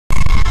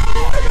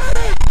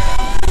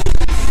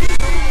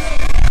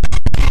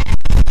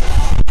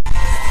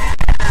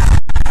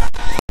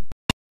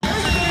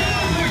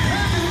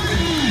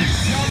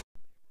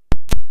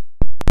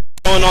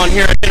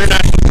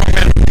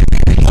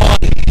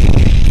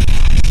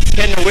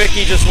Ken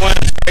Nowicki just went.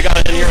 I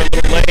got in here a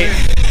little late.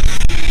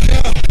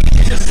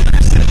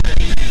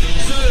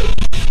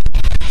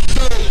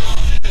 So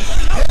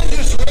Ken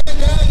just ran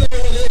down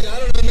there within, I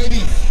don't know,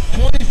 maybe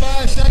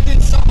 25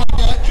 seconds, something like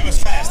that. It was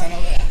fast, I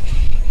know that.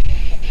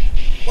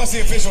 What's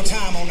the official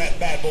time on that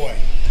bad boy?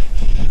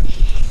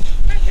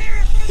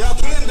 Yeah,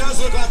 Ken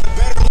does look like a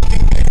better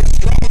looking, bigger,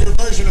 stronger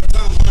version of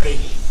Tom Hardy.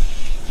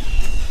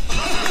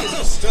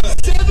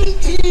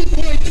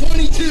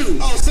 17.22.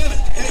 Oh, 7.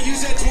 You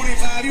said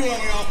 25. You were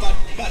only off by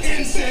about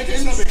 10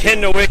 seconds.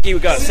 Ken Nowicki, we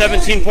got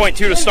 17.2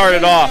 to start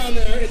it off.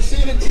 It's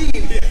 17.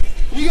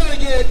 We gotta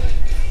get.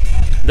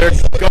 They're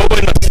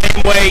going the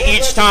same way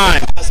each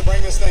time. To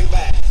bring this thing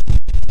back.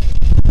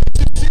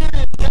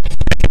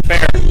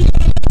 Fair.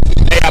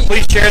 Hey,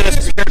 please share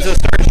this because to the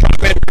Stern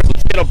Strongman.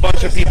 Let's get a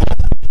bunch of people.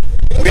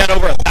 We had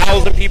over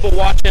 1,000 people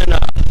watching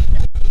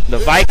the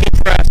Viking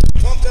press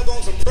Pumped up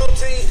on some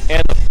protein.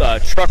 and the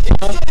truck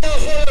pull.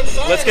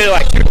 Let's get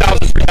like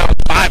 2,000, 3,000,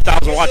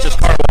 5,000 watch this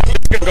car walk.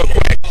 It's gonna go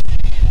quick.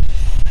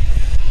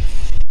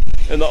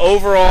 In the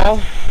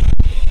overall,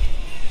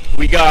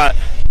 we got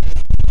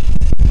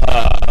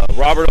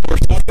Robert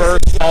Overson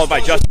first, followed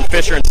by Justin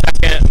Fisher in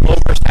second.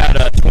 Overs had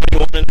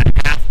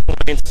 21.5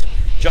 points.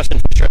 Justin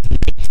Fisher at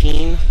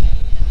 19.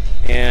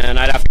 And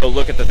I'd have to go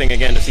look at the thing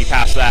again to see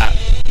past that.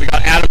 We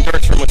got Adam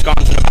Dirks from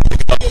Wisconsin about to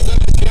go.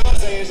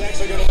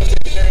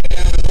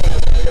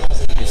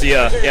 You see,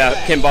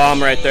 yeah, Kim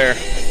Baum right there.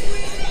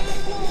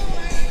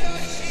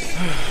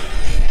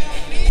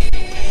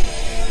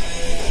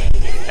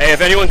 Hey,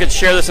 if anyone could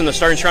share this in the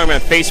Starting Strongman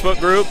Facebook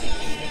group,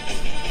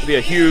 it'd be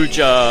a huge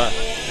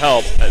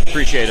help. I'd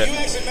appreciate it. You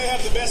actually may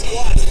have the best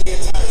quads in the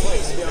entire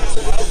place, to be honest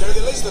with you. They're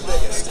at least the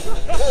biggest.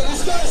 Hey,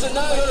 this guy's a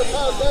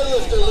 900-pound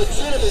deadlifter,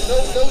 legitimate,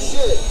 no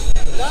shit.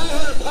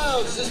 900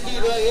 pounds, this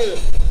dude right here.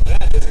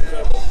 That is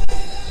incredible.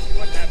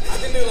 I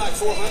can do like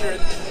 400.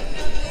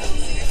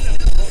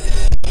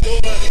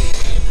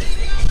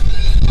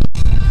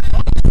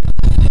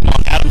 Come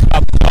on, Adam's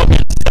got the dog in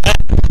set.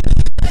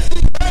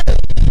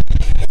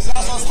 It's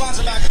also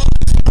sponsored by Kalle.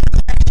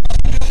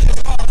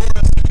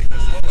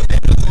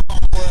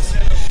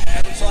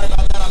 Sorry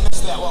about that, I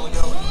missed that a while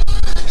ago.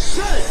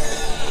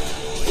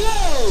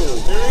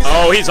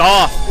 Oh, he's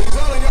off.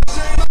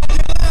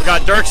 We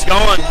got Dirks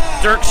going.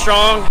 Dirk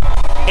Strong.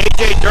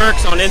 AJ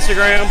Dirks on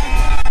Instagram.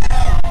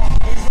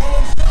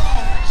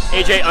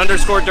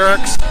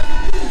 AJ_Dirks.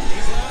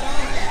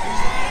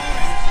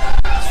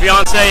 His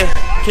fiance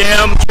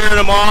Kim cheering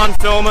him on,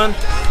 filming.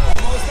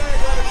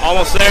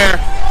 Almost there.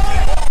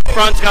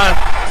 Front's got,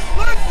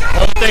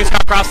 whole thing's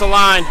got across the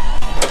line.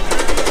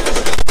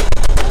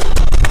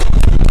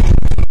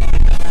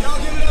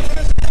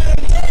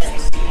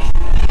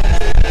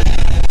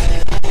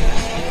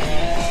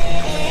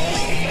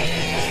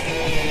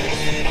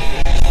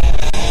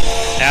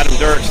 Adam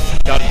Dirks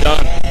got it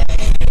done.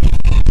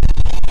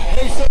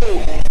 Hey, so,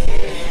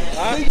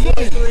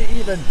 23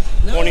 even.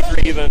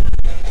 23 even.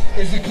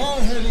 Is the car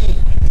heavy?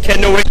 Ken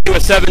Nowicki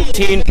with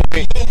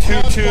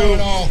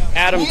 17.22.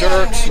 Adam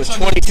Dirks with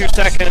 22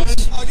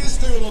 seconds. I'll just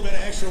throw a little bit of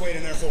extra weight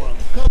in there for him.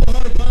 Couple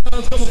 100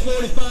 pounds, couple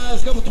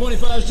 45s, couple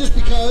 25s, just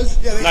because.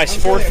 Yeah, Nice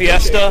Ford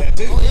Fiesta. Oh, yeah,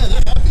 they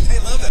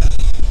love that.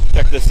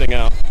 Check this thing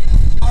out.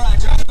 All right,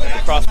 Josh.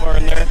 Crossbar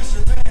in there.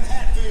 Mr. Van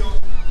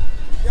Hatfield.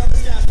 Yeah,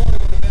 this guy's probably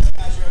one of the best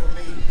guys you ever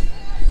meet.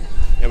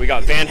 Yeah, we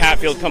got Van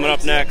Hatfield coming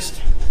up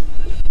next.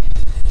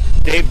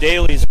 Dave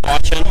Daly's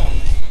watching. Look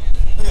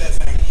at that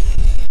thing.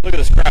 Look at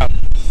this crowd.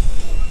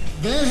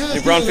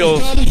 New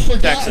Braunfels,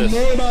 Texas.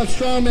 More about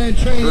strongman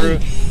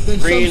training than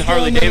Green some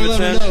Harley strongmen will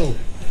ever Davidson. know.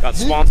 Got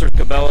sponsored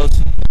Cabela's.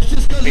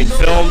 Just 'cause Being he's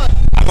filmed. over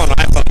I'm on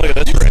iPhone. Look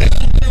at this rig.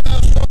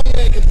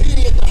 strongman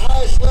competing at the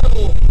highest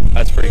level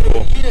That's pretty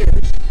cool. for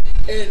years.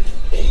 And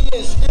he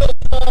is still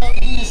strong,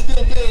 he is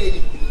still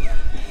big.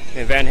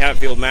 And Van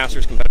Hatfield,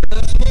 Masters competitor.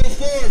 Let's go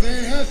forward,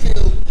 Van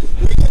Hatfield.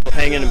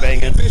 Hanging and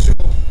banging. Official.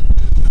 The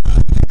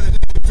other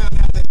day we found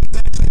out that he's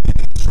actually been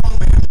a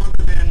strongman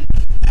longer than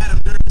Adam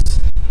Dirks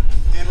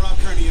and Rob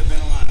Kearney have been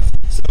alive.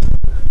 So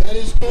That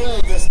is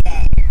correct. this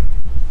guy.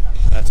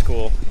 That's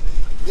cool.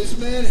 This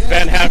man has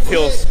Van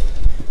Hatfield's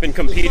been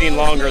competing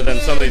longer than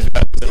some of these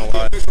guys have been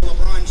alive. Official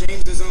LeBron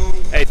James'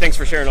 own. Hey, thanks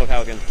for sharing,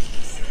 O'Halgan.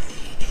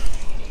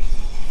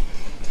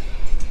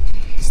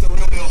 It's the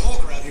real deal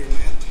Hulk right here, man.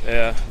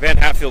 Yeah, Van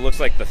Hatfield looks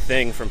like the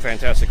Thing from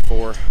Fantastic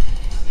Four.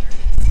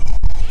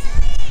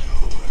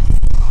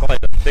 Probably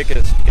the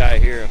thickest guy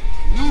here.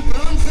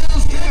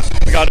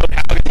 We got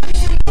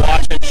O'Halgan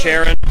watching,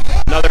 sharing,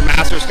 another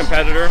Masters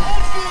competitor.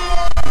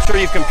 I'm sure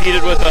you've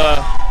competed with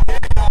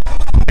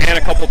Van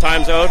a couple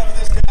times, Ode.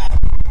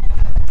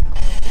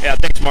 Yeah,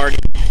 thanks, Marty.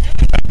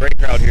 Got a great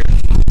crowd here.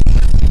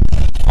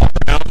 All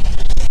around.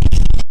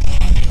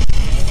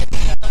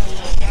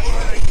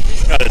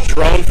 Got a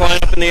drone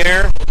flying up in the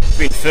air. It's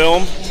being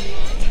filmed.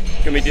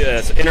 Gonna be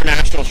it's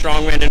International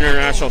Strongman,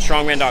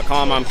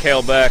 internationalstrongman.com. I'm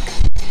Kalle Beck.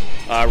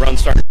 Run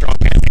Starting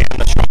Strongman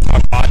and the Strong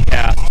Talk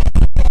podcast.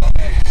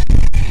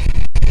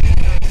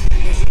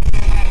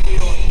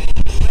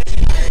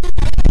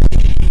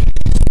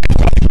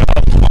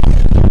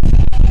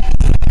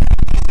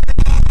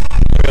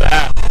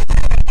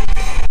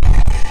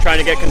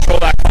 get control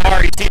of that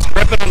car. He's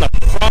gripping on the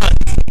front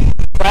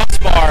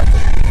crossbar.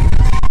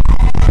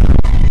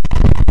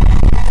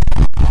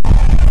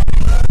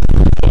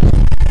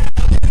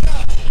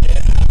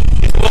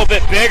 He's a little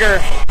bit bigger,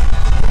 a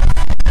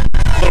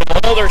little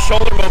older.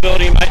 Shoulder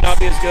mobility might not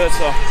be as good,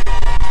 so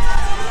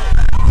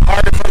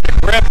harder for him to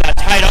grip that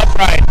tight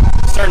upright.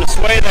 Starting to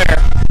sway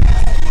there.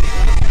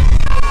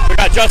 We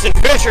got Justin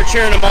Fisher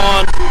cheering him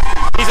on.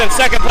 He's in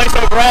second place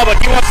overall,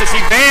 but he wants to see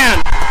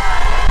Van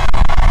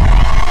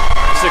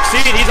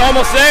succeed. He's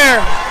almost there.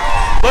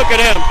 Look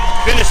at him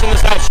finishing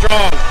this out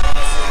strong.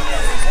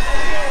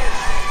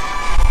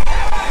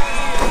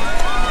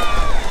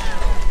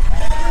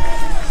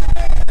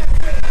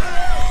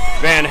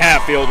 Van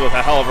Hatfield with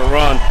a hell of a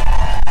run.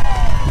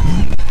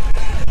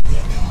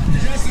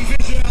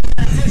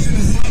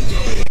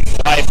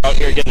 Life out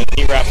here getting the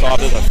knee wraps off.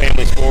 This is a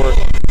family sport.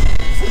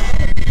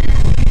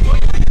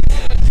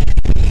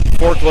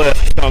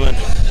 Forklift coming.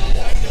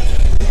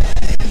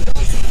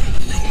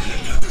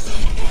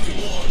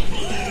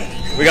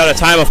 We got a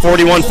time of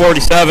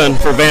 41:47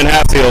 for Van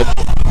Hatfield.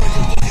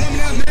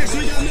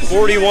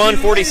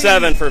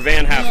 41:47 for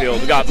Van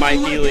Hatfield. We got Mike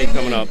Ely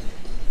coming up.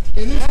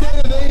 In this day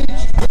of age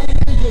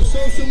of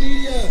social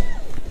media,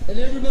 and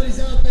everybody's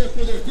out there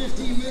for their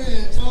 15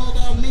 minutes, it's all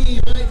about me,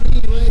 right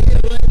here,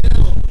 right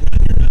now.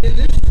 In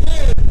this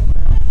sport,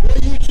 where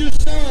you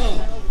just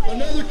saw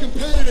another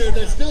competitor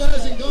that still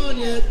hasn't gone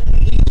yet,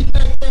 he's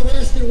back there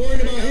resting,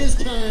 worrying about his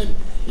time.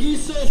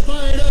 He's so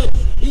fired up,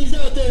 he's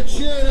out there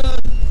cheering on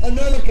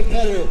another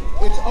competitor.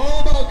 It's all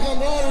about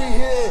camaraderie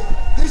here.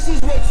 This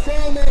is what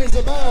Strongman is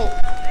about.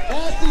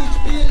 Athletes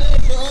being there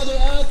for other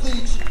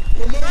athletes.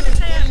 I'm trying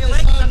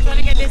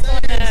to get this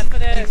on for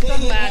the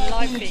Strongman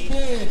live feed.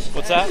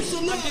 What's that? I'm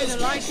doing a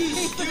live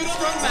feed for the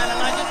Strongman, and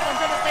I'm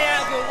trying to stay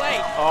out of your way.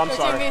 Oh, I'm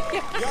sorry.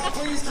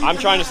 I'm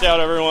trying to stay out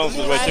of everyone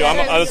else's way too.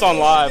 It's on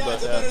live, but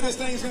yeah. This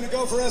thing's going to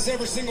go for us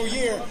every single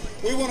year.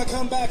 We want to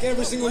come back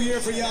every single year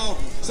for y'all.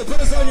 So put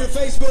us on your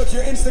Facebook,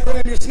 your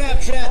Instagram, your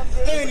Snapchat,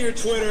 and your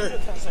Twitter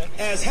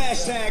as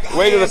hashtag.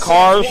 Way to the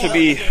car should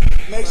be.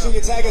 Make sure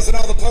you tag us in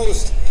all the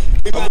posts.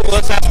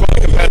 Let's ask one of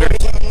the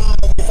competitors.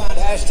 We find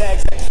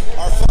hashtags that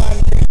are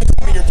fun.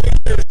 Some of your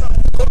pictures.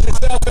 Put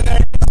yourself in there.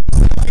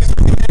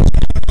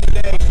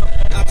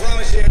 I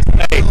promise you.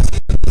 Hey,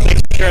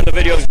 thanks for sharing the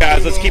videos,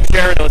 guys. Let's keep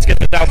sharing it. Let's get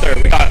this out there.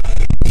 We got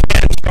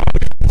 10 strong,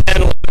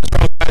 10, 11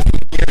 strong guys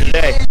here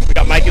today. We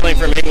got Mikey Lane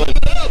from England.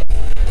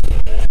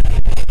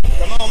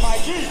 Come on,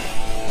 Mikey. I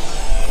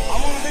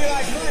want to be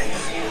like Mike.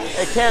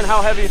 Hey, Ken,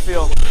 how heavy you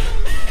feel?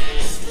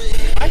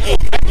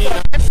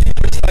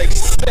 It's like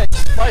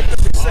 6. Probably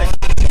 56.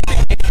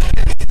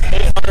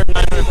 800,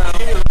 900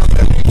 pounds.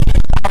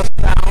 1,000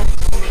 pounds.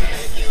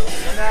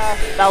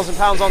 1,000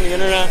 pounds on the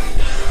internet.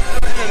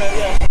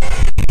 Yeah.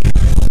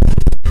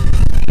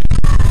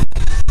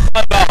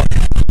 About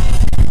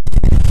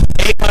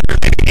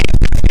 800, maybe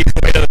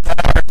 850 weight of the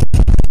car.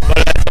 But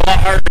it's a lot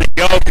harder to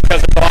go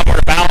because it's a lot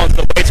more balance.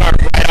 The weights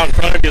aren't right out in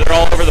front of you. They're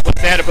all over the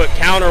place. They had to put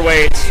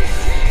counterweights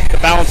to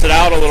balance it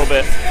out a little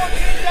bit.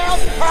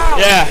 14,000 pounds.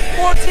 Yeah.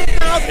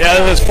 14,000. Yeah,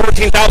 this is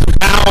 14,000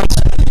 pounds.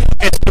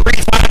 It's 3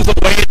 times the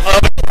weight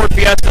of a Ford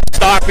Fiesta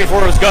stock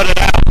before it was gutted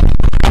out.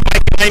 Got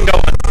Mike Lane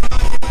going.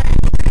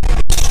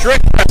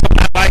 Strict press on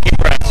that Viking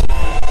press.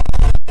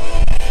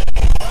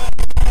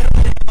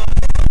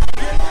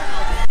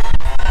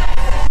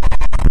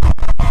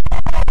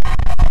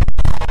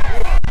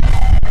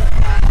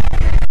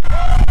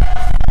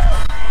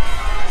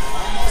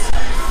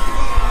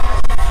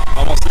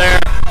 Almost there.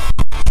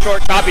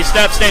 Short choppy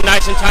steps, stay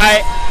nice and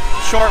tight.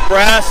 Short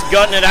breaths,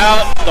 gutting it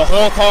out. The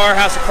whole car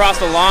has to cross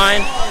the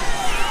line.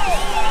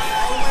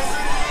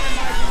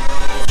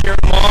 Cheer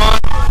them on.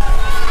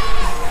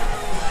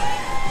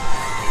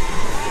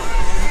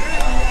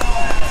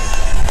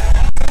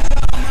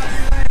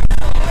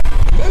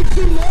 Make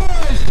some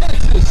noise,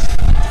 Texas.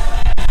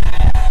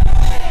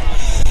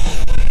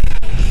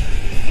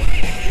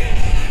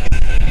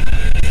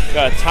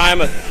 Got a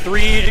time of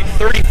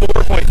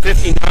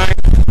 34.59.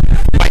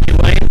 Mikey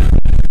Lane.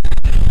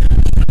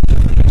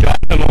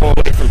 Dropped him all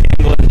the way from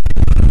England.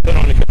 Put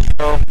on a good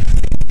show.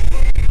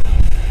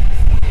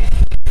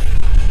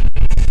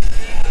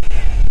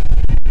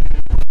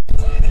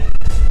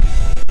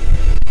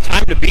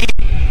 Time to beat.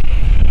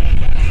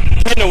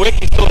 Ken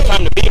Nowicki still the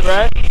time to beat,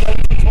 right?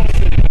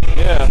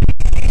 Yeah.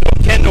 So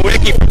Ken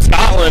Nowicki from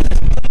Scotland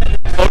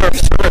over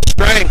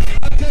strength.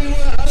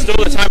 Still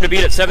the time to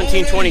beat at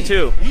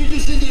 17:22. You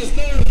just into the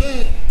third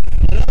event,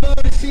 and I've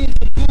already seen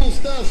some cool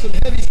stuff, some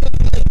heavy stuff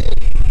like this.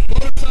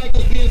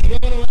 Motorcycles being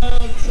thrown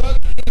around,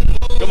 trucks being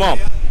pulled. Come on.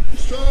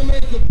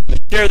 Strongman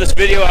Share this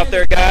video out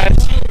there, guys.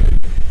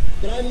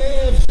 that I may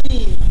have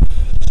seen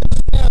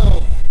just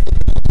now,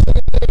 but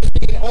I've never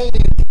seen only.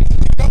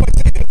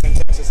 In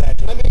Texas,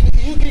 actually. I mean,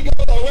 you can go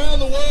around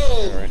the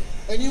world,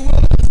 and you will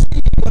not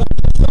see what I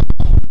just saw.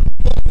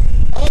 But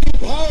all you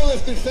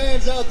powerlifting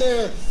fans out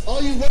there,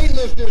 all you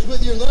weightlifters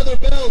with your leather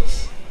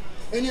belts,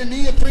 and your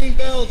neoprene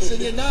belts, and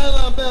your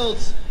nylon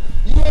belts,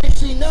 you ain't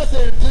seen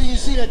nothing until you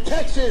seen a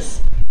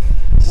Texas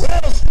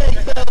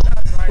rattlesnake belt.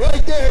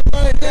 Right there,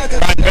 Brian Beck.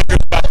 Brian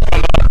Vickers about to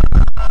come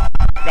up.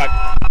 Got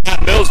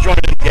Matt Mills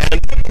joining again.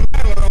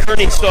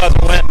 Kearney still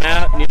hasn't went,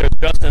 Matt. Neither has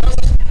Justin.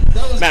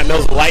 Matt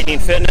Mills of Lightning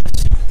Fitness.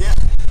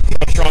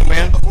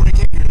 Strongman.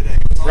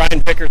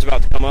 Brian Vickers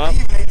about to come up.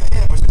 He's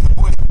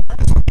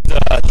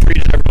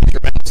treated everyone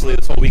tremendously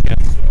this whole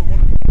weekend.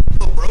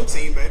 Little bro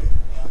team, baby.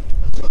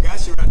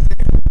 Got you right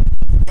there.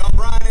 Yo,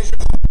 Brian is your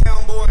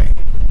hometown boy.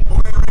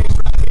 Born and raised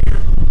right here.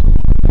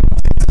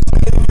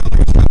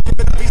 Give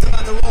it up. He's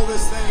about to roll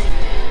this thing.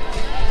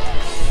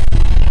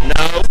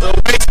 No, the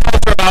weight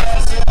cuts are about.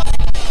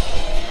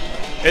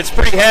 It's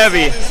pretty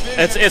heavy.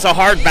 It's a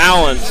hard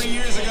balance. 3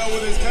 years ago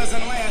with his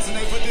cousin Lance, and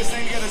they put this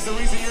thing together. It's the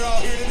reason you're all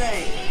here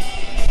today.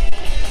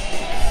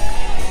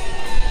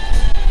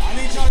 I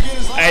need y'all to get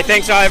his life. Hey,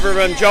 thanks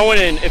everyone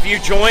joining. If you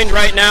joined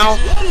right now,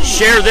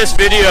 share this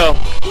video.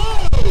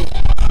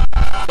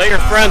 Let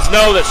your friends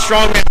know that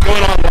Strongman's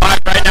going on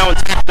live right now in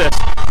Texas.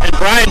 And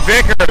Brian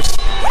Vickers,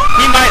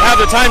 he might have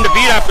the time to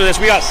beat after this.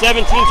 We got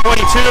 17:22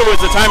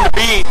 is the time to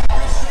beat.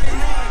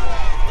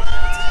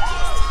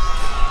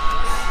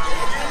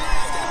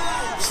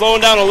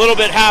 Slowing down a little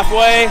bit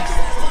halfway.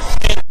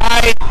 Staying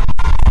tight.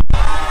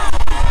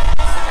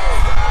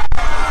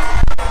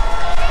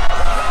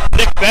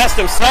 Nick Best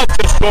himself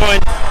just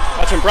joined.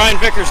 Watching Brian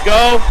Vickers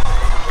go.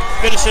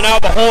 Finishing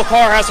out, the whole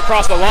car has to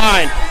cross the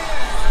line.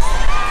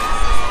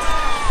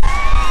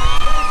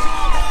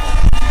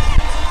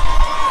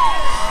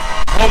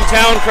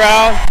 Hometown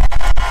crowd.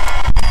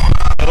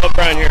 I love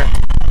Brian here.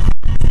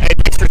 Hey,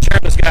 thanks for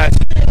sharing this, guys.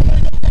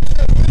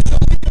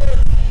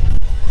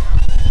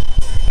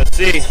 Let's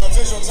see.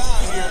 Official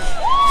time here.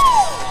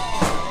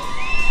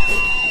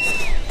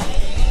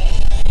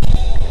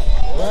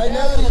 Right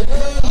now, the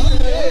current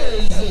leader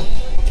is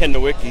Ken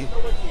Nowicki.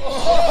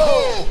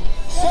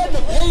 setting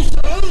the pace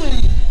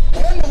early.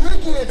 Ken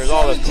Nowicki at There's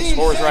all the 17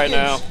 scores right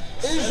now.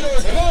 Is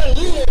your current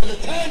leader, the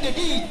time to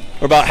beat.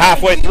 We're about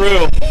halfway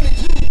through.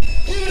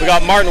 We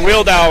got Martin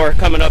Wildauer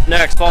coming up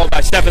next, followed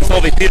by Stefan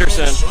Solvey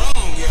Peterson. Strong,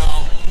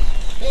 y'all.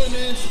 Hey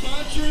man,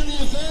 sponsoring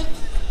the event,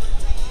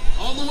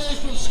 all the way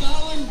from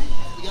Scotland.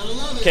 You gotta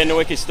love it. Ken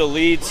Nowicki still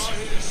leads.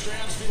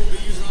 Straps, people be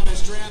using all their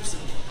straps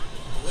and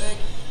leg.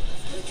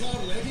 They call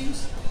them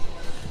leggings?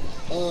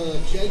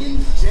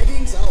 Jeggings?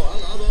 Jeggings?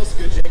 Oh, I love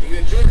good jeggings.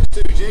 And jorts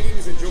too.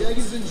 Jeggings and jorts.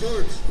 Jeggings and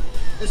jorts.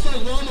 It's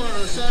like Walmart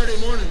on a Saturday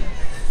morning.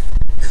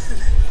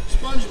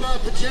 SpongeBob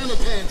pajama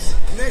pants.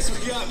 Next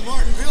we got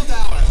Martin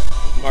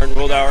Wildauer. Martin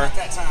Wildauer. At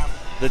that time.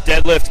 The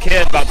deadlift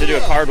kid about to do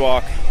a card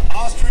walk.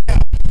 Austria.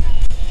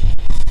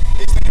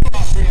 He's the new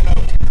Austrian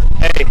Oak.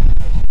 Hey,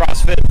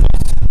 CrossFit,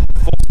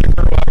 full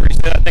sticker, whatever you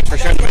say that. Thanks for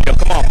sharing the video.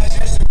 Come on.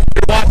 If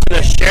you're watching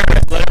this, share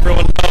it. Let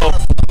everyone know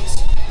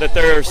that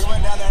there's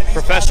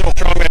professional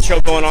strongman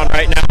show going on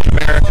right now in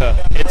America,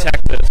 in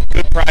Texas.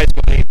 Good prize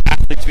money.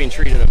 Athletes being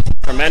treated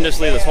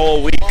tremendously this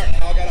whole week. Martin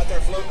all got out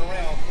there floating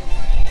around.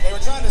 They were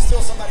trying to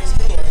steal somebody's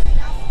cooler.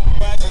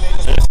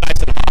 And it's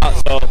nice and hot,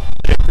 so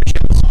they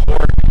appreciate the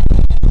support.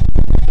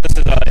 This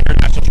is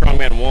International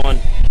Strongman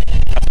 1.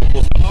 Got some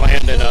cool stuff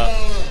planned, and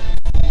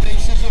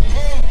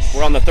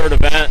we're on the third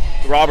event.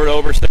 Robert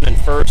Oberson in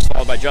first,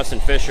 followed by Justin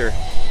Fisher.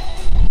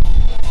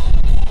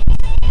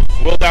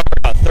 Wildauer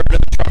got third in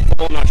the truck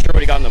pull. I'm not sure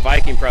what he got in the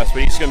Viking press,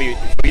 but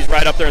he's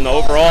right up there in the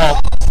overall.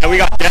 And we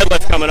got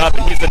deadlift coming up,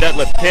 and he's the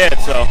deadlift kid,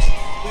 so.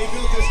 They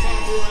built this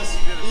car for us.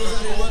 He was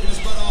out here working his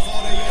butt off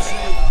all day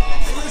yesterday.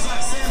 It looks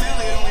like Sam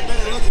Elliott, only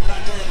better looking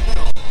right there in the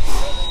middle.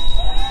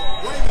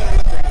 Way better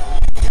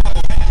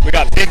looking. We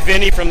got Big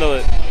Vinny from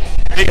the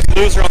Biggest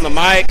Loser on the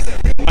mic,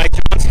 Mike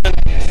Johnson.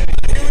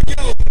 Here we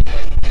go.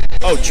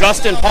 Oh,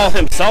 Justin Paul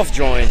himself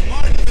joined.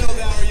 Martin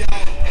Wildauer,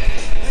 y'all.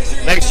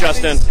 Thanks,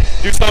 Justin.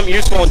 Do something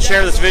useful and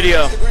share this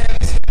video.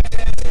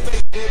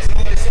 Facebooks and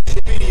all their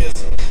social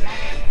medias.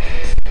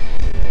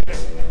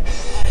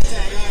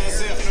 Hashtag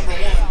ISF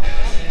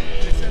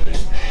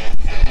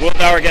 #1.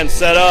 Wildauer getting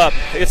set up.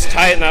 It's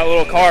tight in that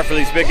little car for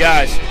these big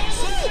guys.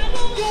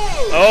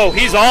 Oh,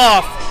 he's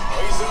off.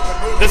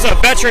 This is a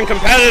veteran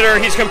competitor.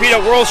 He's competed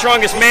at World's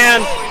Strongest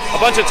Man a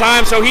bunch of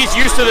times, so he's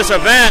used to this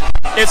event.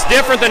 It's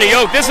different than a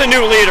yoke. This is a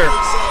new leader.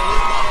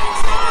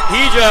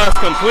 He just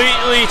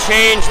completely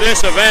changed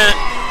this event.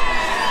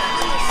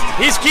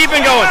 He's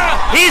keeping going.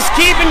 He's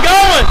keeping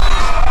going.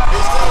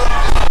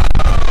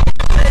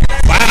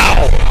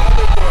 Wow.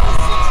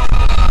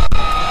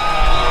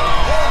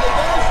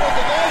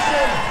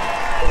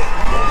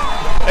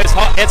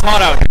 It's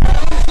hot out here.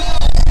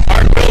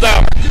 Martin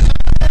Wildauer.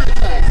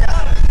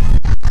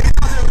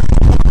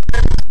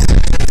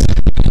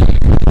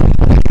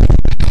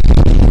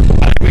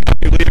 I think we got a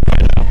new leader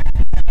right now.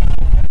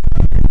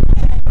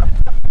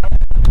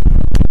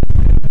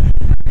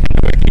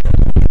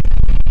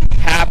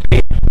 Happy.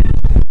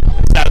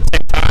 It's at the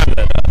same time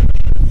that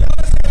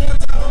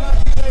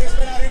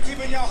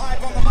Keeping y'all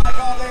hype on the mic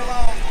all day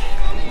long.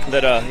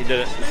 he did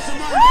it. Mr.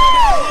 Martin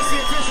Wildauer, what's the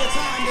official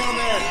time down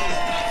there?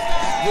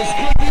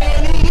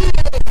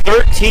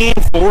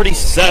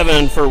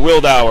 13:47 for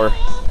Wildauer.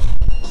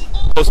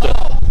 Close to.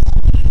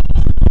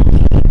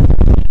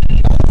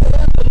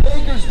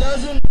 Baker's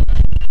dozen.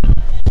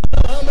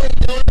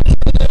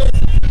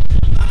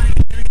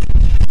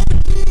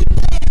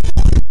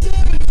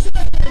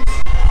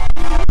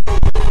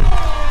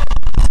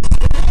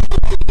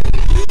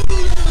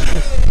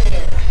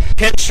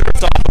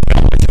 shirts off. We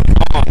got it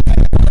on.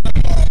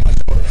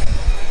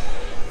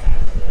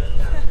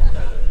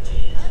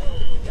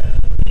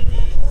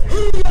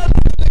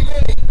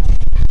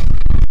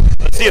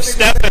 Let's see if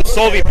Steph and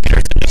Solvi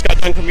Peterson just got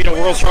done competing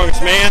World's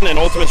Strongest Man and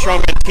Ultimate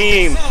Strongman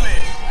Team.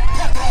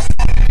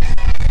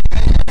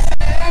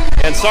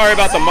 And sorry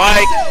about the mic.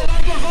 I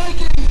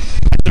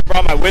should have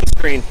brought my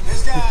windscreen.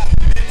 This guy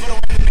didn't put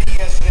away the me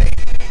yesterday.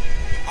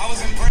 I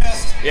was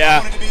impressed.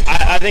 Yeah,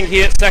 I think he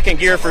hit second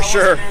gear for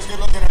sure.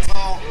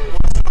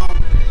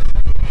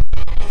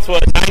 It's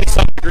what,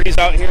 90-something degrees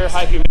out here,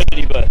 high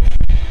humidity, but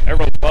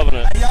everyone's loving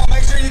it. Hey, y'all,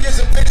 make sure you get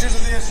some pictures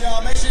of this,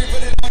 y'all. Make sure you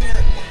put it on your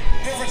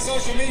different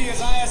social medias.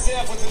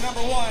 ISF with the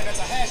 #1. That's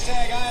a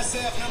hashtag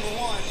ISF #1.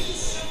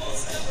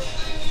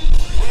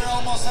 We're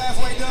almost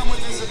halfway done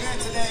with this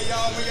event today,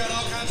 y'all. We got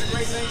all kinds of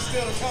great things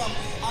still to come.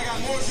 I got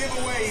more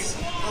giveaways,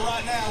 but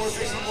right now we're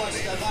fixing to watch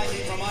the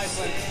Viking from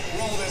Iceland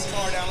roll this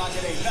car down like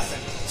it ain't nothing.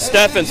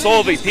 Steph and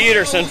Solvi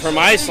Peterson from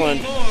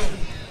Iceland.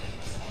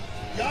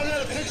 Y'all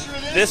got a picture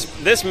of this?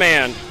 This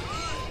man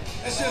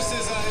It's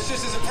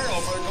just his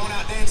apparel for going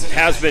out dancing.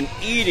 has been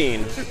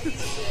eating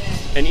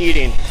and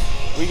eating.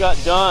 We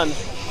got done.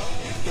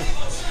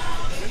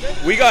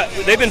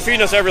 They've been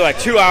feeding us every like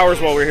 2 hours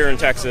while we're here in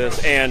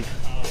Texas, and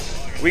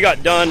we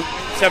got done.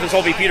 Steph and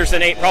Solvi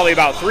Peterson ate probably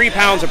about 3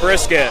 pounds of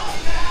brisket.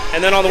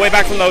 And then on the way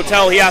back from the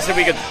hotel, he asked if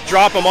we could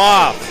drop him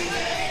off.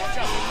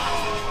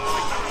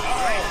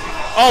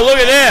 Oh, look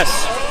at this.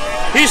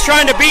 He's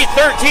trying to beat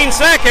 13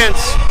 seconds.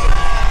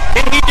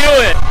 Can he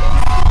do it?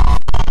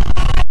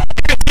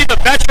 You can see the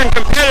veteran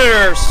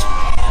competitors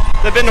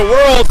that have been to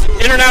world,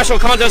 international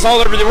contests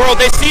all over the world.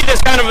 They see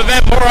this kind of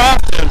event more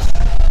often.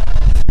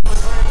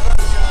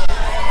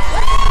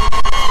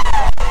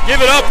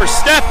 Give it up for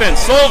Stephen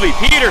Solvi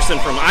Peterson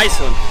from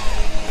Iceland.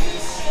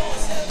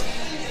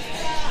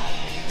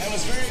 That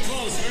was very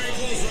close right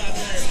there.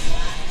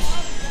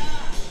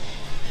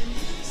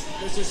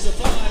 Mr.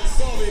 Stefan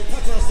Solvi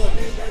Peterson.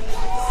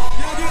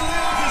 Y'all get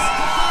loud, this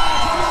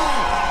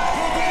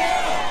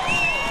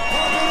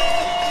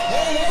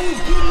Stefan,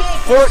 pump it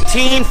up.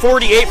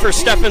 14:48 for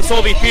Stephen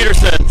Solvi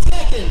Peterson.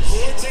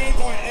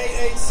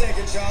 14.88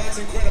 seconds, y'all. That's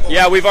incredible.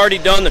 Yeah, we've already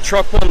done the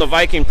truck pull and the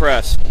Viking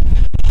press.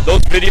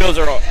 Those videos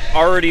are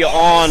already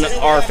on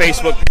our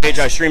Facebook page.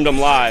 I streamed them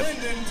live.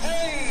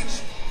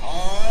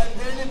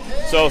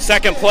 So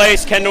second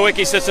place, Ken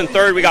Nowicki sits in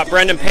third. We got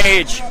Brendan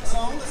Page.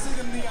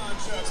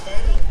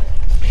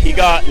 He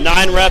got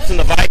 9 reps in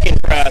the Viking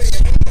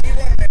press.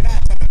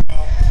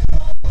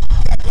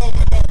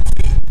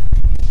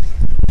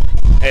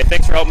 Hey,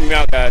 thanks for helping me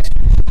out, guys.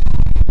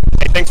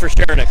 Hey, thanks for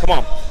sharing it. Come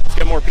on, let's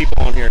get more people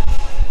on here.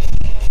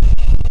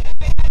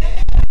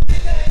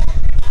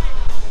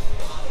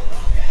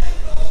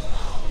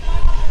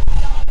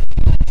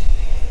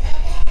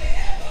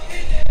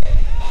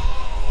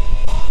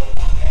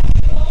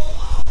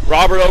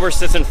 Robert Ober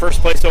sits in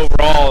first place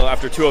overall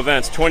after 2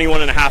 events,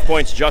 21.5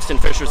 points. Justin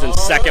Fisher's in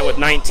second with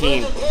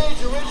 19.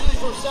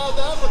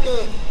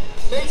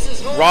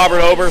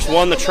 Robert Obers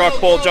won the truck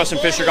pull. Justin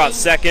Fisher got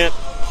second.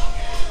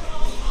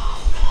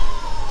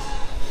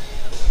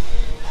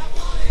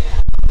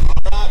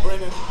 All right,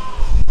 Brendan.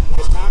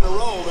 It's time to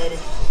roll, baby.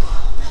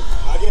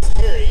 I guess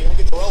carry. You don't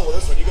get to roll with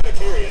this one. You got to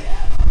carry it.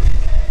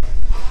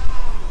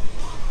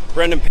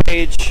 Brendan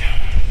Page.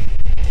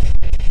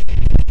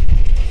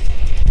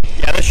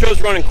 Yeah, this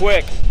show's running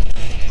quick.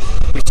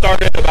 We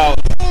started about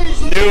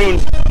noon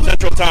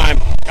Central Time.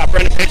 Got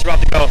Brendan Page about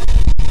to go. All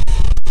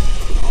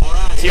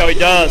right. See how he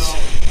does.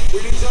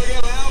 We need to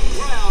get loud and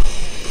proud.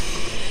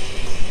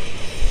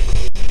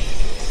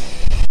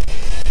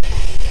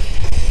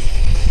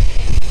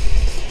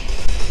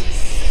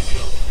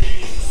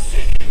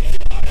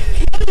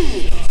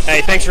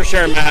 Hey, thanks for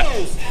sharing, Matt. All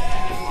right,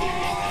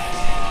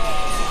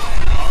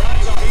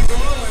 so he's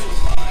rolling.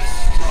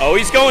 Oh,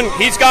 he's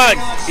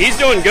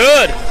doing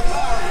good.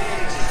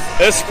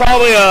 This is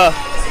probably a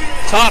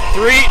top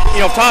 3,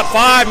 top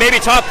 5, maybe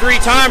top 3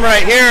 time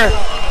right here.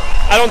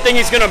 I don't think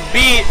he's going to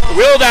beat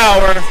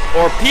Wildauer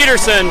or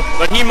Peterson,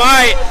 but he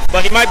might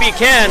beat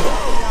Ken.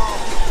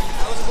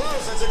 That was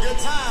close. That's a good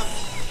time.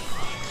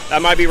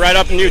 That might be right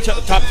up in new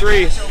top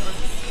 3.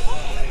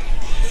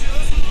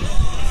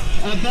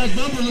 That back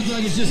bumper looks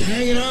like it's just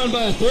hanging on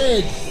by a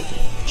thread.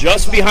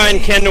 Just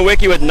behind Ken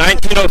Nowicki with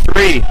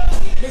 19:03.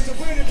 Mr.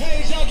 Brendan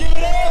Page, y'all give it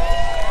up.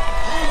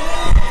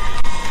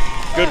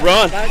 Good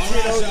run.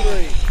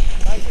 1903.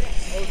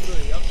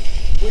 Yep.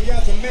 We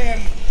got the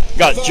man.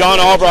 Got John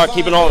Albrock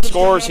keeping all the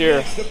scores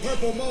here. The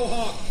purple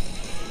mohawk.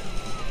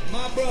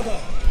 My brother,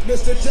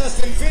 Mr.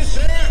 Justin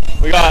Fisher.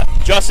 We got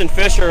Justin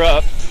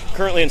Fisher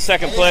currently in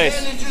second place.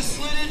 And just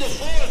slid into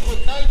fourth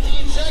with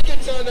 19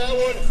 seconds on that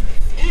one.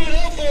 Even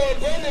up for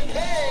Brendan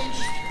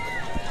Page.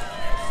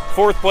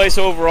 4th place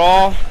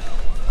overall.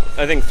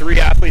 I think 3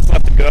 athletes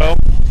left to go.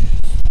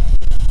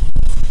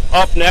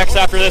 Up next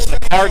after this is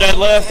the car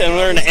deadlift, and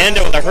we're going to end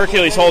it with a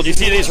Hercules hold. You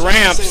see these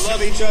ramps? They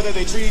love each other.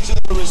 They treat each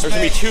other with There's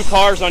going to be 2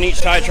 cars on each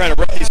side trying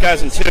to rip these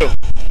guys in 2. The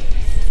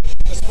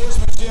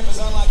sportsmanship is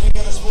unlike any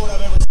other sport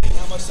I've ever seen.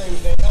 How much they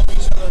help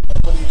each other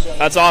with each other.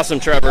 That's awesome,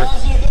 Trevor.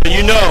 So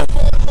you know,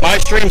 my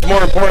stream's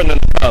more important than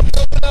the Cubs.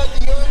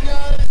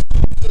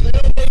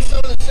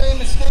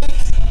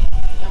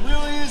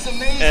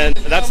 And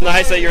that's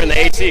nice that you're in the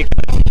AC.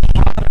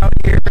 Out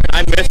here, and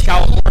I miss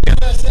California. I'm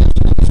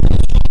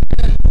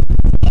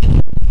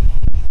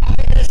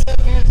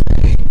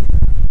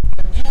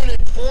doing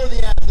it for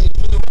the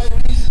athletes, for the right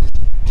reasons,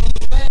 for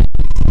the fans,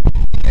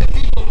 to get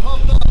people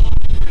pumped up,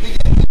 to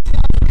get people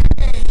out of the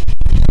game.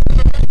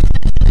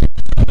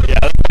 Yeah,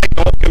 that's like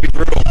goals can be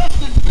brutal.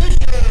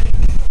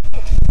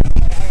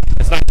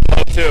 It's nice to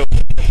know too.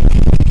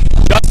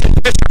 Justin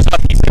Fisher's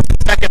up. He's in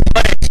second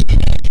place.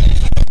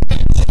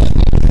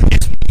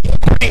 He's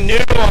pretty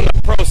new on the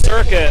pro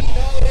circuit.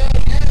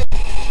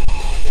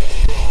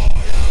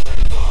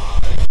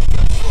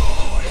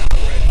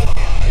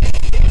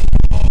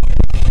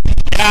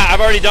 Yeah,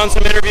 I've already done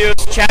some interviews.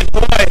 Chad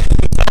Boy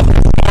himself is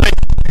going.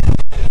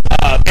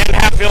 Dan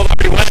Hatfield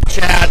already went,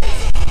 Chad.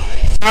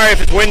 Sorry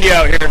if it's windy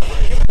out here.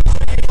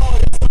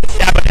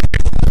 Yeah, but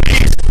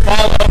please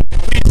follow,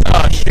 please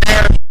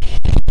share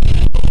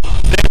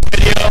this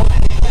video.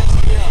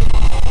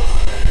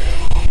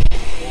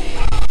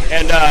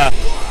 And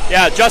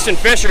yeah, Justin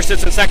Fisher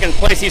sits in second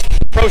place. He's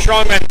Pro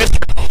Strongman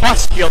Mr.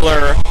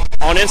 Muscular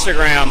on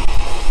Instagram.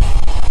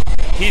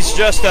 He's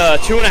just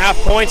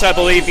 2.5 points, I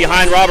believe,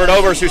 behind Robert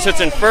Overs, who sits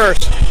in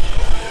first.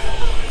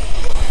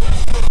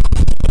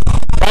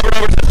 Robert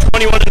Overs has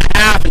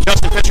 21.5, and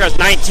Justin Fisher has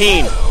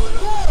 19.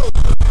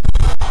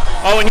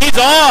 Oh, and he's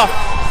off.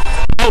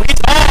 Oh, he's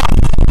off.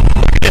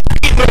 Look at his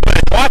feet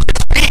moving. Watch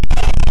his feet.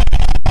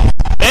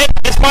 Hey,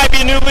 this might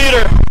be a new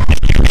leader.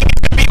 If you think he's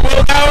going to beat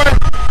Will Howard,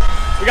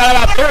 we got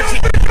about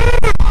 13.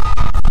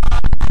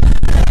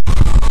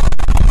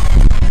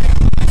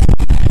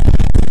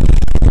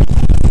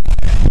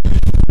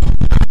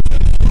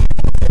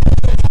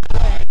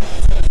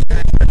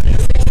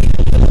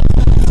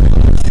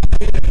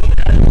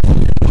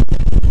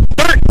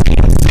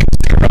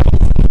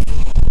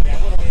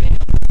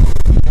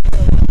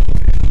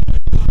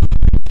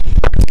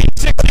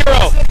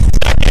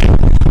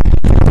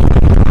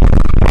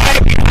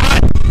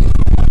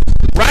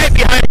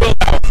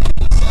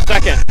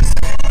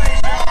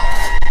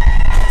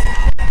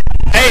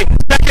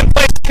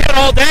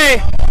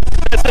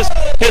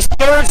 His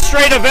third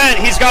straight event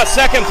he's got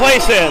second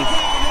place in.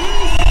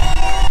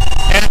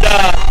 And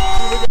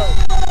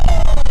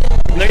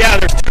yeah,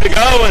 there's 2 to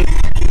go, and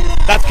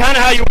that's kind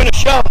of how you win a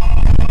show.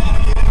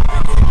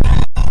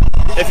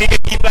 If you can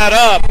keep that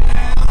up.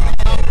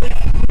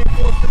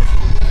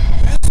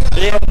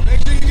 Yeah,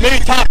 maybe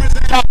top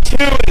 2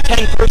 in a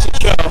 10-person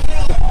show.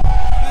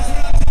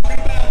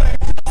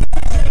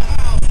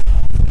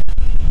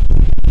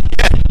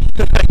 Yeah,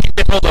 he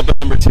can hold up at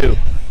number 2. You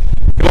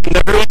will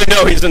never really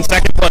know he's in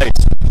second place.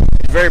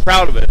 He's very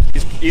proud of it.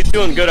 He's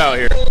doing good out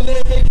here.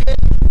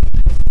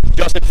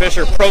 Justin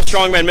Fisher, Pro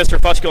Strongman, Mr.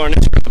 Muscular on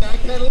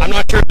Instagram. I'm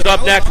not sure who's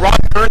up next. Rob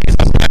Kearney's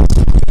up next.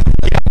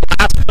 He got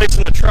last place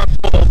in the truck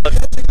pull, but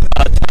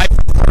tied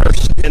for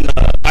first in the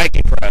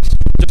biking press.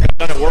 Just got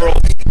done at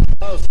Worlds.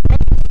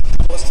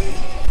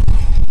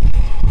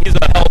 He's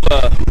a hell of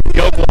a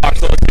yoke walk,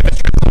 so let's give it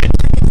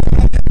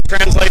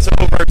translates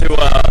over to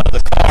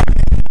the car.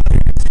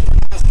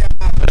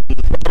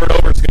 Robert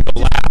Overs going to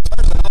go last,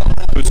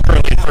 who's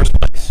currently in first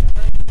place.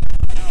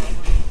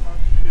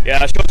 Yeah,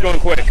 that show's going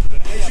quick.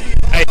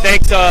 Hey,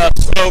 thanks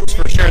Stokes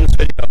for sharing this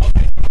video. Come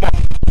on.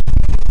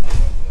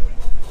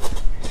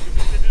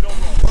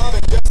 Rob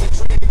and Justin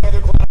train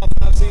together quite often.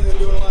 I've seen them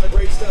doing a lot of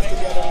great stuff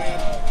together, man.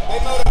 They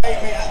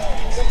motivate me.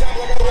 Sometimes I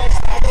go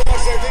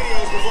watch their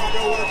videos before I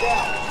go work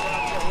out.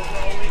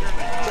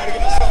 Try to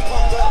get myself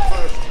pumped up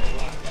first.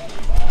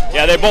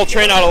 Yeah, they both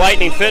train out of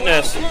Lightning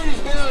Fitness.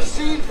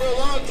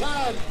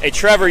 Hey,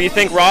 Trevor, you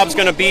think Rob's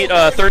going to beat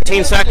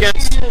 13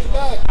 seconds?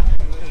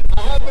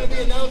 I happen to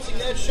be announcing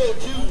that show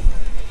too.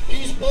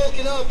 He's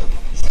bulking up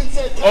since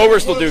that time.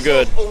 Overs will do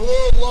good. A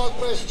World Log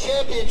Press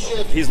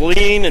Championship. He's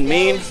lean and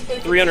mean,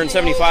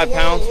 375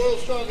 pounds.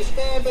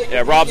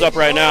 Yeah, Rob's up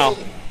right now.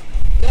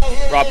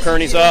 Rob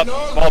Kearney's up,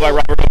 followed by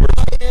Robert Overs.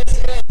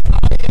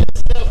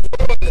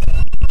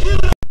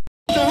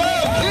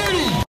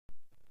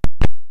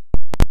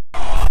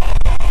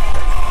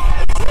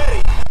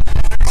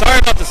 Sorry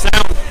about the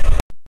sound.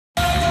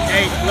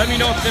 Hey, let me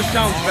know if this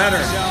sounds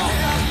better.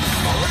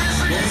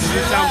 Does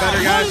this sound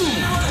better, guys?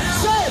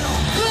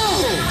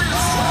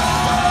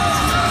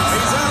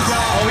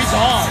 Oh, he's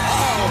off.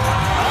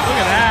 Look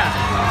at that.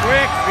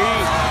 Quick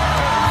feet.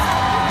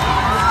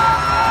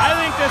 I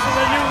think this is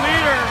a new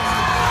leader.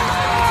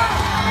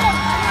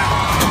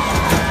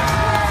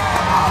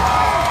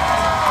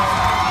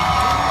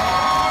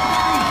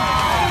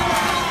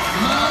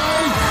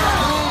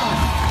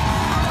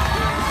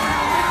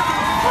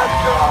 Let's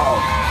go.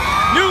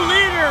 New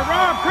leader,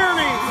 Rob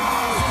Kearney.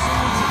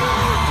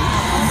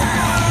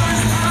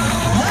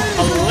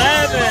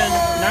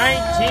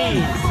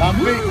 11-19.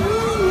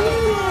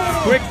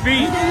 Quick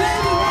feet.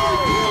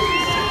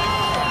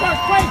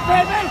 Quick,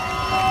 baby.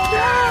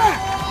 Yeah.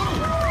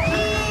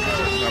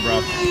 What's up, bro?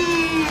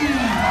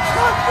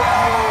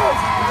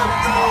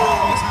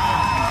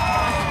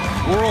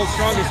 World's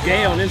Strongest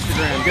Gay on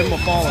Instagram. Give him a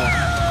follow.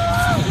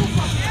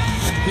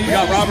 We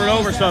got Robert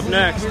Overs up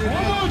next.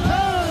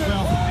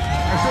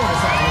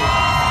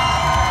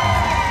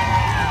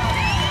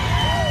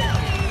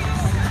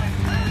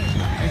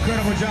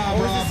 Incredible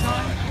job, Rob.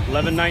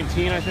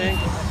 11:19, I think.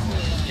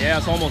 Yeah,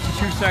 it's almost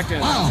 2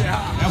 seconds. Wow.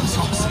 That was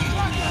awesome.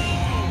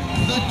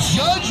 The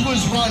judge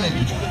was running.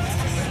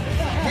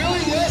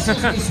 Willie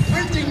Wessels was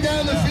sprinting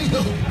down the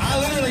field. I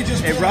literally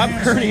just. Hey, Rob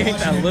Kearney ain't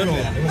that little.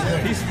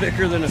 He's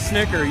thicker than a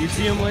Snicker. You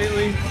see him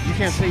lately? You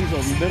can't say he's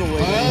a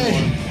middleweight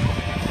anymore.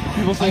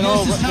 People say,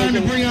 oh,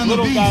 making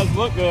little guys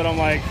look good. I'm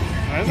like,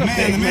 that's a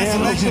big man.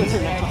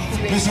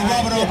 Mr.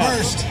 Robert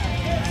O'Burst.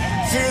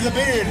 Fear the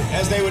beard,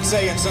 as they would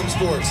say in some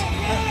sports.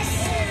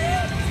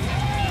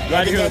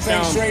 Glad to hear that the thing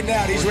sound. straightened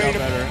out. He's ready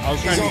to. I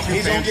was trying to be too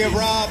He's gonna fancy. give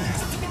Rob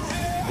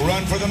a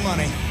run for the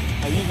money.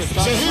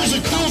 So here's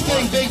a cool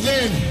thing, Big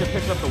Ben. To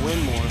pick up the wind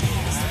more.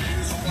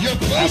 Your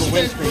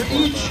placement for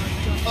each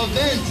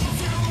event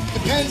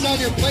depends on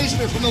your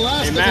placement from the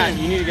last Hey, Matt,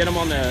 event. you need to get him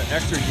on the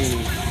extra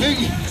genie.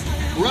 Big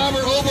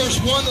Robert Oberst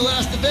won the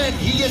last event.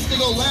 He gets to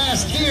go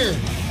last here.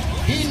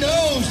 He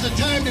knows the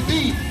time to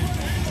beat.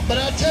 But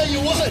I'll tell you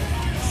what,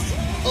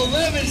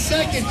 11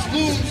 seconds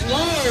looms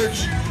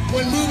large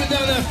when moving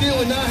down that field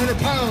with 900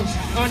 pounds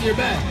on your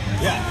back.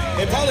 Yeah,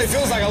 it probably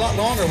feels like a lot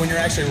longer when you're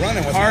actually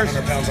running with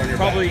 900 pounds on your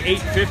probably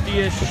back.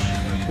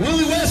 850-ish.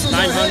 Willie Wessels,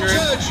 our head 900.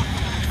 judge.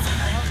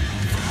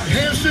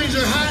 Hamstrings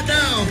are hot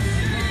now.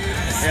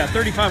 Yeah,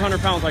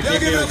 3,500 pounds like Y'all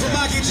Dave give it Daly up for said.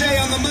 Mikey J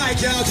on the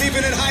mic, y'all.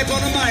 Keeping it hype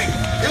on the mic.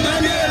 Come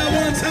on down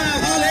one time,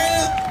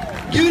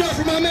 holla! Give it up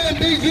for my man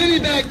Big Vinny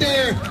back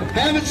there,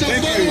 having some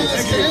Thank fun you, with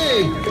us thank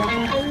today.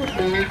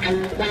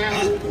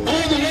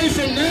 All the way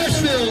from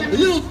Nashville.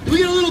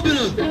 We got a little bit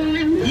of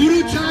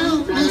voodoo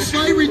child, a little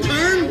slight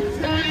return.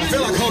 I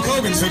feel like Hulk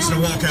Hogan's fixing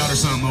to walk out or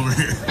something over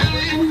here.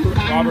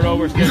 Robert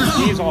Overs getting his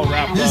knees all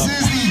wrapped This up.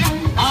 is the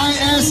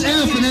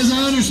ISF, and as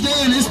I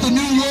understand, it's the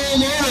new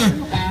world order.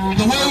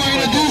 The way we're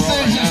going to do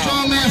things in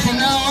Strongman from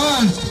now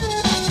on.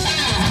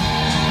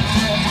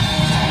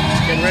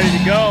 Getting ready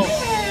to go.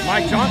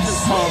 Mike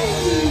Johnson's pumped.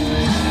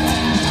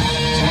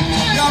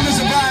 Y'all,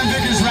 Mr. Brian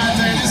Vickers right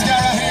there. This guy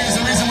right here is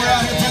the reason we're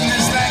out here putting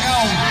this thing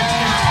on.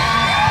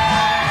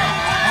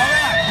 All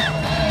right.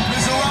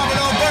 Mr. Robert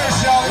O'Burst,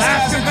 y'all. This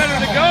Last guy's competitor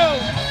to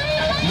incredible.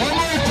 go. One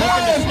more Looking to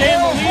time. stay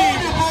in the lead.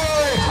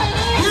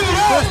 Give it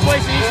up. First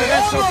place in each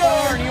event so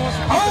far, and he wants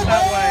to keep it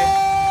that way.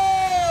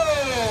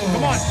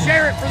 Come on,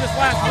 share it for this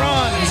last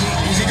run.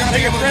 Is he going to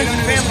Make be your able to friends get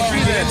and under this family car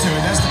see and get this. into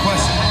it? That's the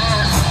question.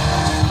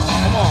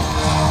 Come on.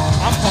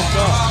 I'm pumped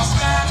up.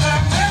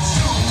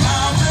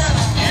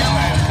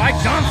 Mike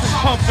Johnson's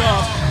pumped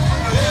up.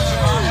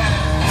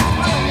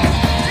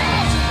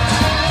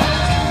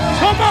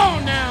 Come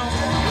on now.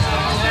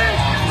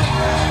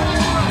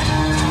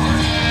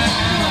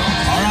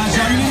 All right,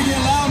 y'all, you need to get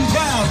loud and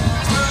proud.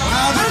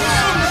 Loud and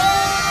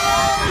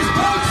proud.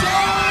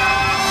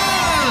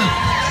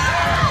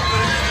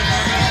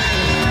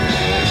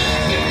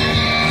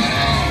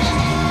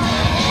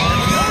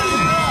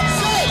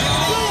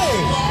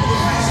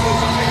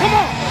 Come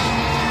on.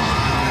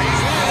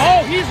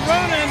 Oh, he's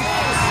running.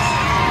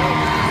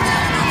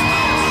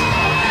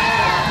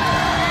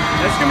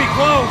 It's going to be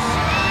close.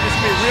 It's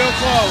going to be real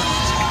close.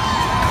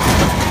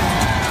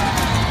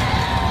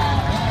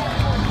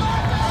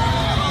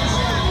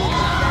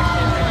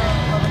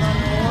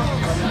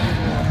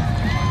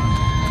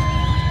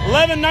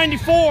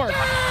 $11.94.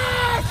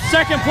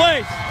 Second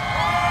place.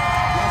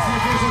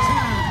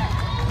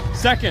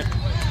 Second.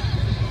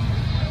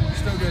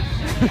 Still good.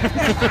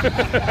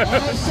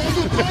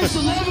 Second place,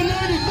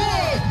 1194.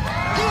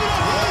 Give it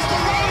up for Mr.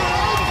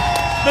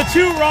 Robert. The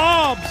two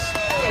Robs.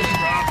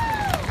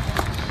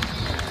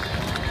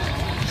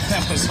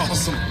 That was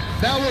awesome.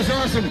 That was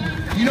awesome.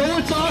 You know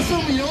what's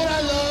awesome? You know what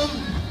I love?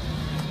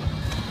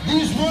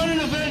 These running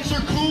events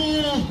are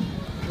cool.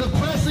 The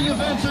pressing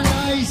events are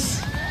nice.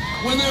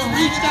 When they're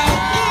reached out,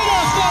 give it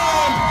up for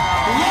them.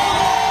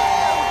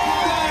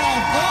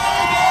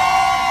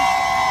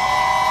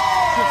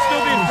 Should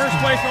still be in first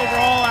place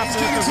overall after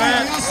this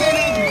event.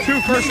 Two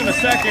first and a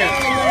second.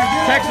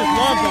 Texas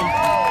loves them.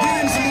 Give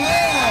him some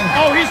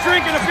love. Oh, he's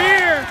drinking a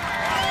beer.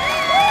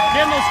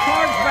 Getting those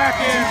carbs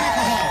back in.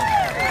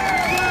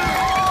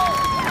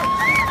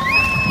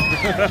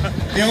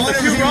 Yeah,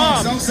 whatever two he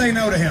wants, Robs. don't say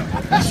no to him.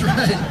 That's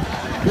right.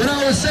 What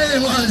I was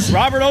saying was,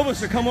 Robert Overs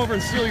to come over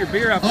and steal your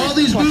beer after all you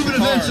these clutch movement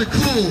the car. events are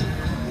cool.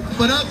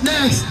 But up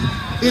next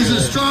is a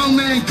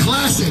Strongman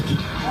Classic.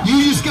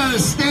 You just gotta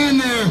stand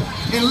there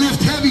and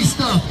lift heavy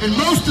stuff. And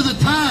most of the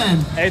time,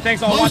 Hey,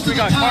 thanks all most watching. We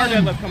of the got car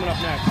time, deadlift coming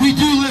up next. we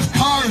do lift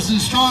cars in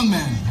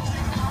Strongman.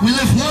 We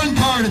lift one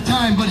car at a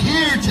time, but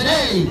here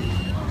today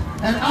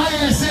at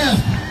ISF,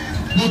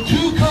 the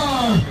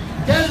 2-car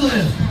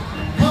deadlift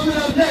coming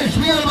up next.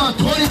 We got about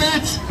 20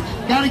 minutes.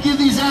 Got to give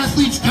these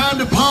athletes time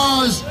to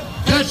pause,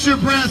 catch your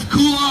breath,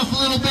 cool off a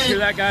little Hear bit.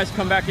 that, guys?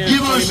 Come back in Give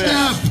 20 our minutes.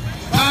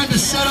 staff time to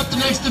set up the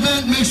next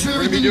event, make sure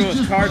We're going to be everything doing is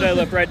this just car perfect.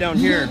 deadlift right down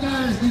here. You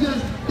guys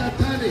got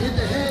time to hit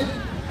the head.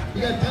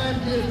 You got time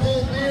to get a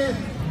cold beer.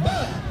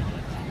 But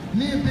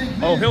me and Big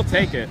Oh, Ben, he'll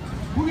take it.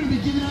 we're going to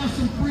be giving out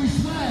some free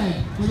swag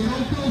for the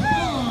Don't Go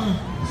Far.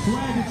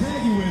 Swag to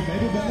tag you with,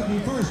 baby. But let me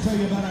first tell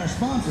you about our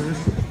sponsors,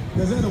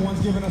 because they're the ones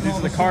giving us These all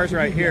are the cars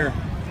right here.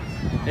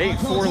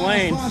 4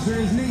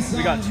 lanes.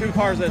 We got 2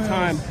 cars at a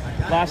time.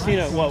 Last seen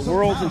at what,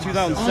 Worlds in Also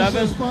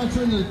 2007?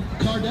 sponsoring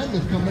the car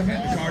deadlift coming up.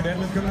 The car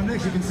deadlift coming up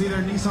next. You can see their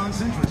Nissan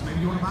Sentras. Maybe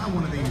you want to buy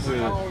one of these.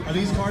 Are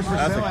these cars for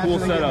That's sale? a cool after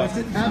they get setup.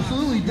 lifted?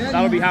 Absolutely.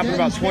 That'll be happening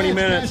about 20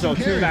 minutes, so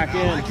tune back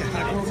in.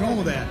 What's wrong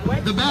with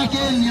that? The back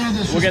end, you know,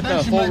 the We'll get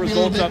the suspension full might be a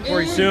little results bit up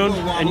for you soon.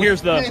 And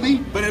here's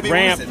the But it'll be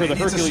ramp worth it, for the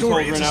man. It's a Hercules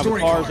story. hold. We're It's a gonna have the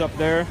story cars car. up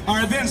there.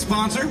 Our event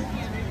sponsors.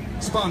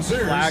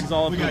 Flags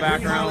all up We in the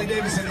got Green background.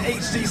 Harley-Davidson,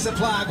 HD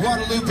Supply,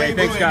 Guadalupe, Hey,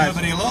 thanks, guys.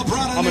 Company, La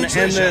Prada I'm gonna end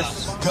Nutrition,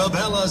 this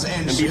Cabela's, and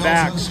and be Shields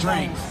back. of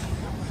Strength.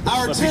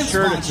 Our So be 10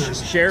 sure to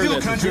sponsors, share Hill this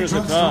as Country soon as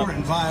it's Drugstore up.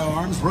 and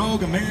Firearms,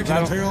 Rogue American I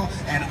don't- Apparel,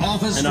 and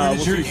Office And we'll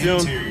see Furniture you soon.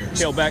 Interiors.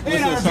 Kale Beck, And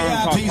listen to our the Strong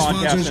Talk VIP podcast,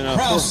 sponsors, and of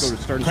course go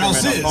to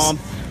StartingStrongman.com.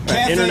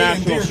 Cafe and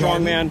International Beer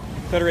Garden, Strongman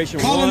Federation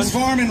Collins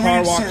 1 Farm and car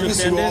Ranch walk Service,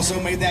 just who ended. also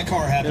made that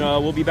car happen.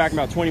 And we'll be back in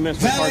about 20 minutes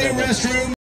for the car Valet deadlift. Restroom.